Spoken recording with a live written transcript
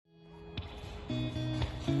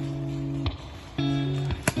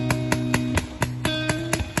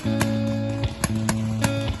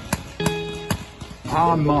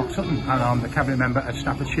I'm Mark Sutton and I'm the Cabinet Member at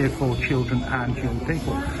Staffordshire for Children and Young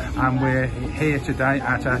People, and we're here today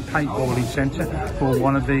at a paintballing centre for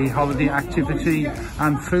one of the holiday activity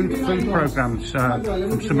and food programmes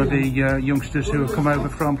from some of the youngsters who have come over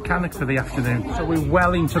from Cannock for the afternoon. So we're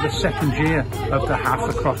well into the second year of the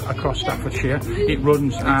HAF across Staffordshire. It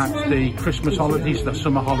runs at the Christmas holidays, the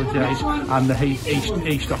summer holidays and the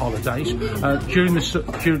Easter holidays. During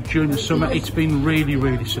the summer it's been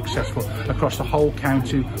really successful across the whole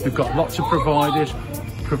county. We've got lots of providers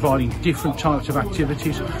providing different types of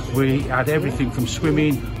activities. We had everything from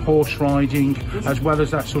swimming, horse riding, as well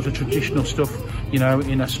as that sort of traditional stuff, you know,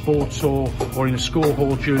 in a sports hall or in a school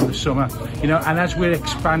hall during the summer, you know. And as we're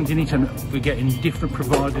expanding it and we're getting different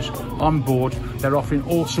providers on board, they're offering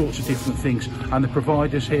all sorts of different things. And the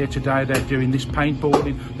providers here today, they're doing this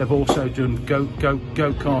paintballing, they've also done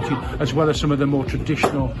go-karting, as well as some of the more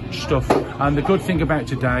traditional stuff. And the good thing about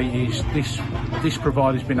today is this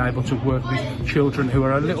provider's been able to work with children who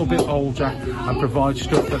are a little bit older and provide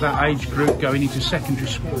stuff for that age group going into secondary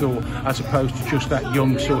school, as opposed to just that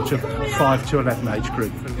young sort of 5 to 11 age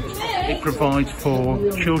group. It provides for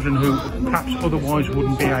children who perhaps otherwise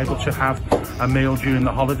wouldn't be able to have a meal during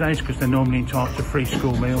the holidays because they're normally entitled to free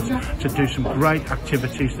school meals, to do some great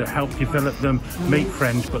activities that help develop them, meet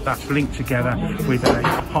friends, but that's linked together with a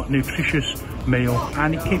hot nutritious meal,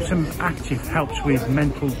 and it keeps them active, helps with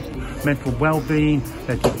mental well-being,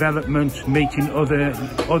 their development, meeting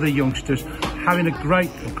other youngsters, having a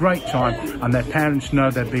great time, and their parents know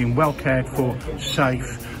they're being well cared for,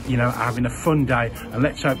 safe, you know, having a fun day. And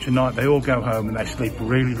let's hope tonight they all go home and they sleep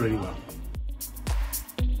really well.